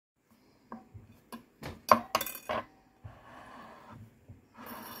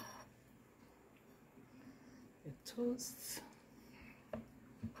toast.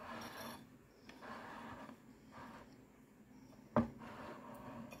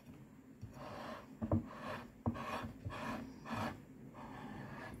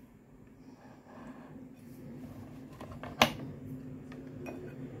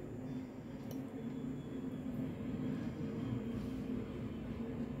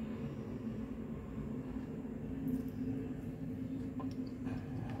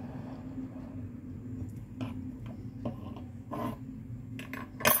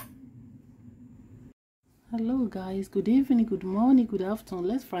 Hello guys, good evening, good morning, good afternoon.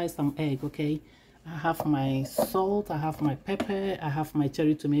 Let's fry some egg. Okay, I have my salt, I have my pepper, I have my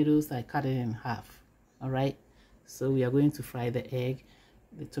cherry tomatoes. I cut it in half. All right, so we are going to fry the egg.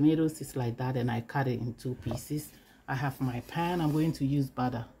 The tomatoes is like that, and I cut it in 2 pieces. I have my pan. I'm going to use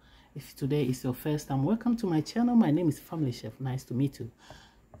butter. If today is your first time, welcome to my channel. My name is Family Chef. Nice to meet you.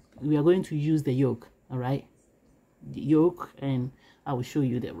 We are going to use the yolk. All right, the yolk, and I will show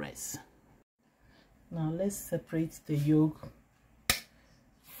you the rest. Now let's separate the yolk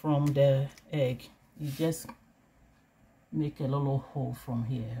from the egg. You just make a little hole from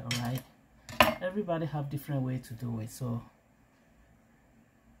here. All right, everybody have different way to do it, so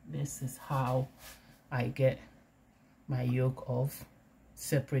this is how I get my yolk off,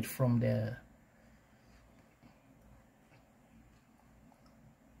 separate from the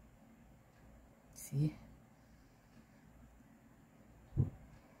see.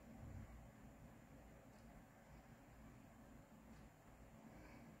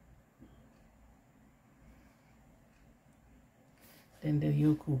 Then the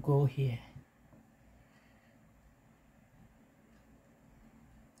yolk will go here.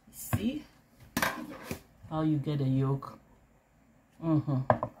 See how you get the yolk?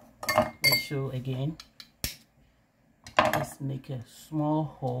 Let's show again. Let's make a small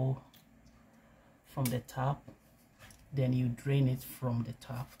hole from the top. Then you drain it from the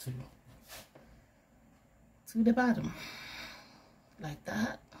top to the bottom, like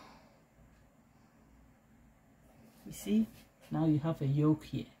that. You see? Now you have a yolk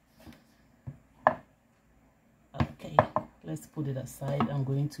here. Okay, let's put it aside. I'm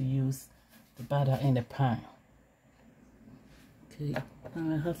going to use the butter in the pan. Okay,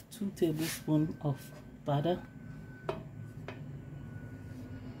 now I have 2 tablespoons of butter.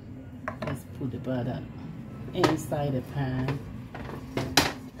 Let's put the butter inside the pan,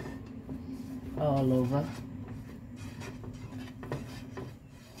 all over.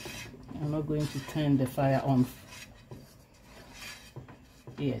 I'm not going to turn the fire on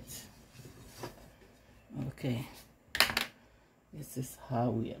yet. Okay, this is how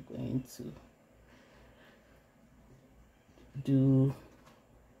we are going to do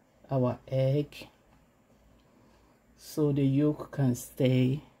our egg so the yolk can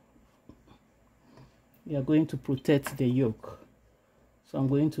stay. We are going to protect the yolk, so I'm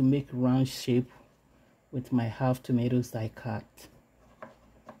going to make round shape with my half tomatoes I cut.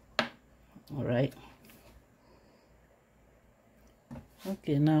 All right.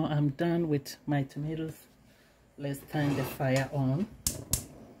 Okay, now I'm done with my tomatoes. Let's turn the fire on.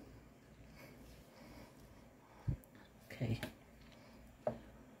 Okay,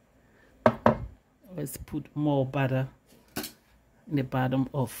 let's put more butter in the bottom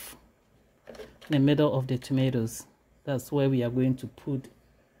of the middle of the tomatoes. That's where we are going to put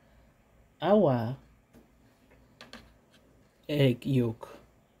our egg yolk.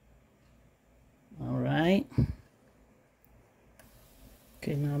 All right.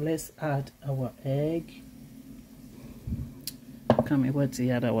 Okay, now let's add our egg. Come here, what's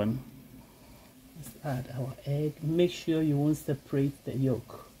the other one? Let's add our egg. Make sure you won't separate the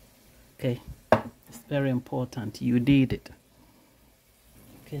yolk. Okay, it's very important. You did it.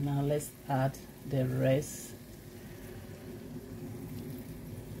 Okay, now let's add the rest.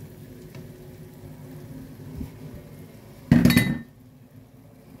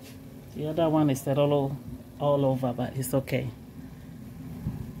 The other one is a little all over, but it's okay.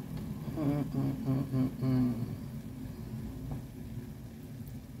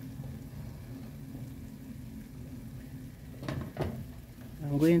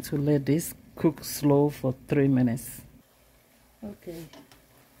 I'm going to let this cook slow for 3 minutes. Okay,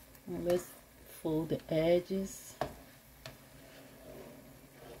 now let's fold the edges.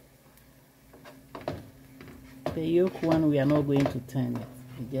 The yolk one, we are not going to turn it.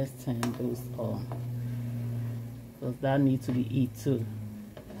 We just turn those on, because that needs to be eaten too.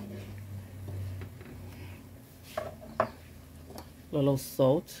 Little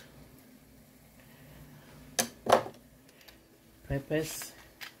salt, peppers,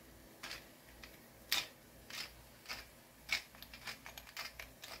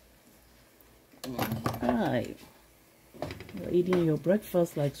 right. You're eating your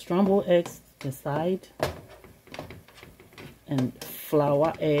breakfast like scrambled eggs inside and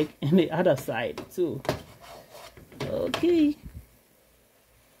flour egg in the other side too. Okay.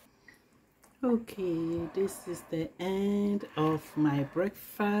 Okay, this is the end of my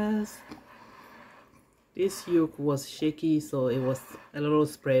breakfast. This yolk was shaky, so it was a little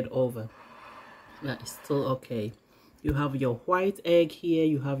spread over. That is still okay. You have your white egg here,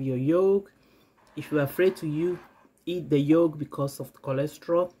 you have your yolk. If you're afraid to eat the yolk because of the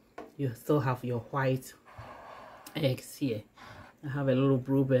cholesterol, you still have your white eggs here. I have a little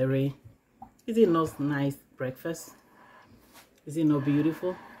blueberry. Is it not nice breakfast? Is it not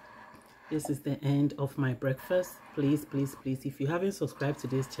beautiful? This is the end of my breakfast. Please, please, please, if you haven't subscribed to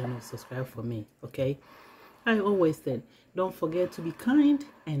this channel, subscribe for me, okay? I always said, don't forget to be kind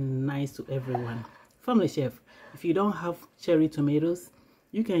and nice to everyone. Family Chef, if you don't have cherry tomatoes,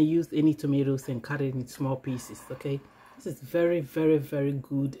 you can use any tomatoes and cut it in small pieces, okay? This is very, very, very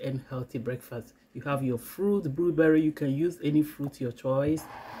good and healthy breakfast. You have your fruit, blueberry, you can use any fruit your choice.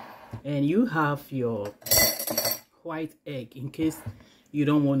 And you have your white egg in case you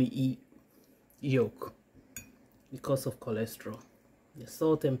don't want to eat yolk because of cholesterol. The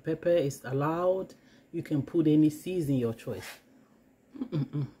salt and pepper is allowed. You can put any season your choice.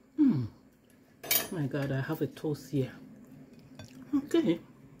 Oh my God, I have a toast here. Okay,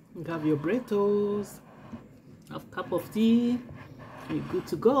 you have your bread toast, have a cup of tea, you're good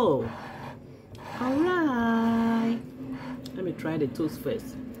to go. All right, let me try the toast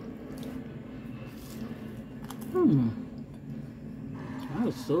first. That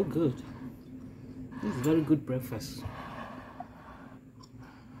is so good. This is very good breakfast.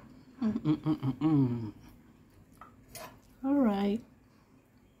 All right,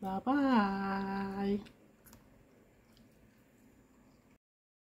 bye-bye.